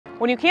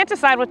When you can't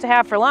decide what to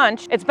have for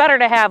lunch, it's better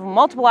to have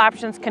multiple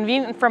options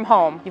convenient from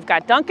home. You've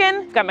got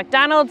Dunkin', you've got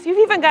McDonald's, you've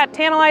even got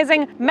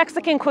tantalizing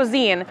Mexican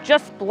cuisine.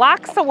 Just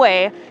blocks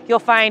away, you'll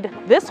find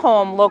this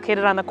home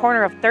located on the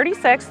corner of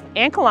 36th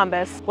and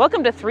Columbus.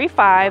 Welcome to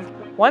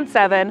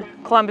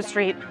 3517 Columbus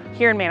Street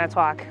here in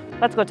Manitowoc.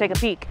 Let's go take a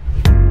peek.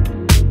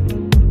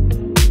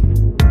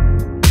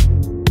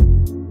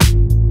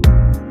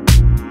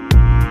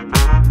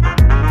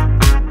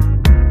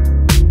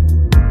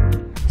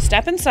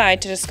 Step inside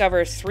to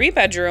discover 3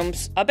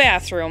 bedrooms, a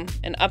bathroom,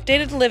 an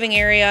updated living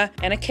area,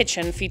 and a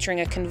kitchen featuring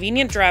a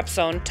convenient drop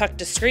zone tucked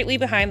discreetly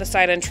behind the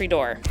side entry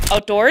door.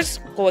 Outdoors,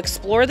 go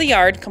explore the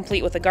yard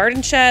complete with a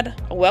garden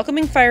shed, a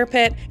welcoming fire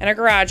pit, and a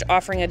garage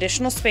offering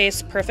additional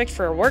space perfect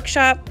for a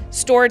workshop,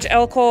 storage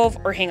alcove,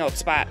 or hangout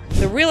spot.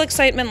 The real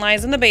excitement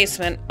lies in the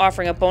basement,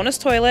 offering a bonus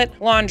toilet,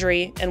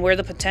 laundry, and where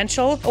the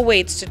potential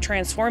awaits to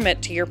transform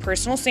it to your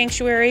personal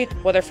sanctuary,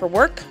 whether for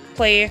work,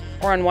 play,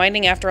 or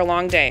unwinding after a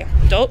long day.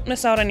 Don't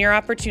miss out on your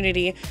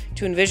opportunity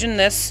to envision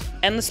this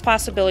endless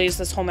possibilities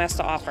this home has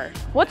to offer.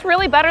 What's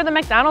really better than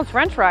McDonald's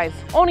French fries?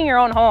 Owning your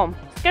own home.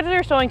 Schedule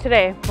your showing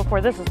today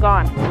before this is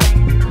gone.